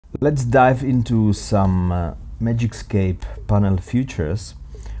Let's dive into some Magic Scape Panel features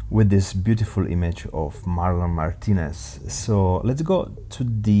with this beautiful image of Marlon Martinez. So let's go to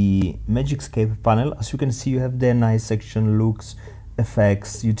the Magic Scape Panel. As you can see, you have the nice section, looks,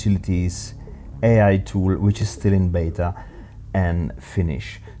 effects, utilities, AI tool, which is still in beta, and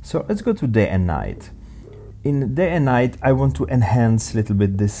finish. So let's go to day and night. In day and night, I want to enhance a little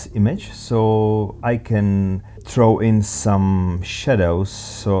bit this image, so I can throw in some shadows.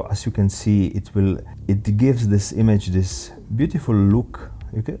 So as you can see, it gives this image this beautiful look.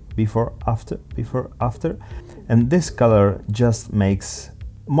 Okay, before, after, and this color just makes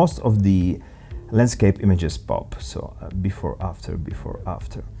most of the landscape images pop. So before,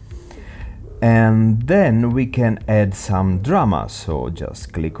 after. And then we can add some drama, so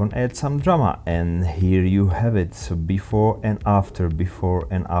just click on add some drama, and here you have it. So before and after,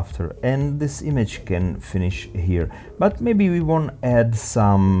 and this image can finish here. But maybe we want to add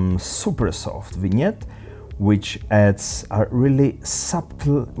some super soft vignette, which adds a really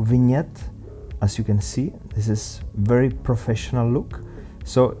subtle vignette. As you can see, this is very professional look.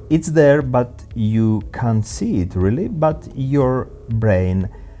 So it's there, but you can't see it really, but your brain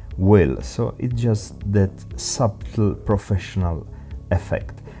will. So it's just that subtle professional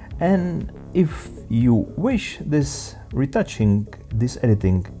effect. And if you wish, this retouching, this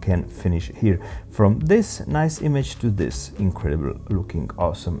editing can finish here, from this nice image to this incredible looking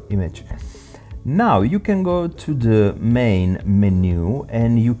awesome image. Now you can go to the main menu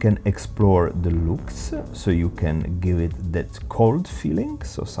and you can explore the looks. So you can give it that cold feeling,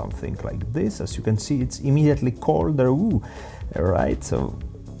 so something like this. As you can see, it's immediately colder. Ooh, right? So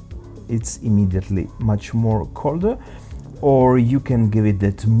it's immediately much more colder. Or you can give it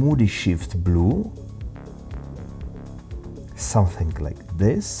that moody shift blue, something like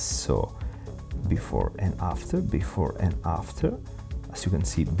this. So before and after, as you can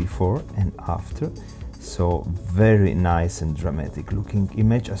see, before and after. So very nice and dramatic looking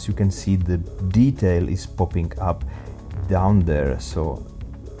image. As you can see, the detail is popping up down there, so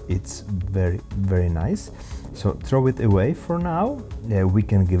it's very nice. So throw it away for now. We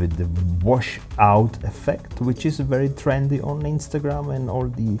can give it the wash out effect, which is very trendy on Instagram and all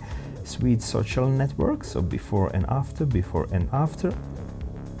the sweet social networks. So before and after.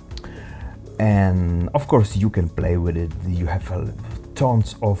 And of course you can play with it. You have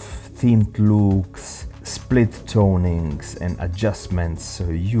tons of themed looks, split tonings and adjustments, so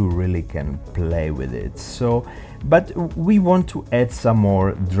you really can play with it. So but we want to add some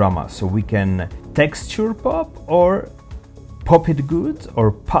more drama, so we can texture pop or pop it good,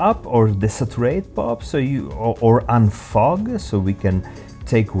 or pop or desaturate pop, so or unfog, so we can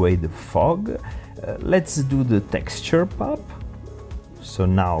take away the fog. Let's do the texture pop. So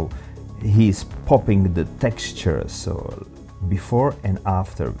now he's popping the texture, so before and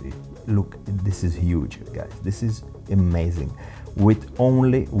after. Look, this is huge, guys. This is amazing with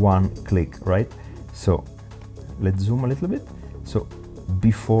only one click, right? So let's zoom a little bit. So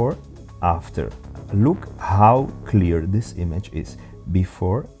before, after. Look how clear this image is.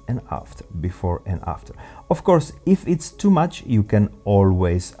 Before and after, Of course, if it's too much, you can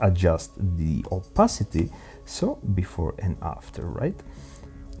always adjust the opacity. So before and after, right?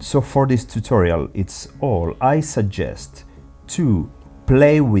 So for this tutorial, it's all. I suggest to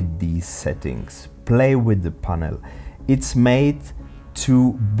play with these settings, play with the panel. It's made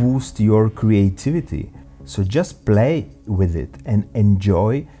to boost your creativity. So just play with it and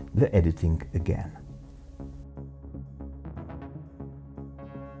enjoy the editing again.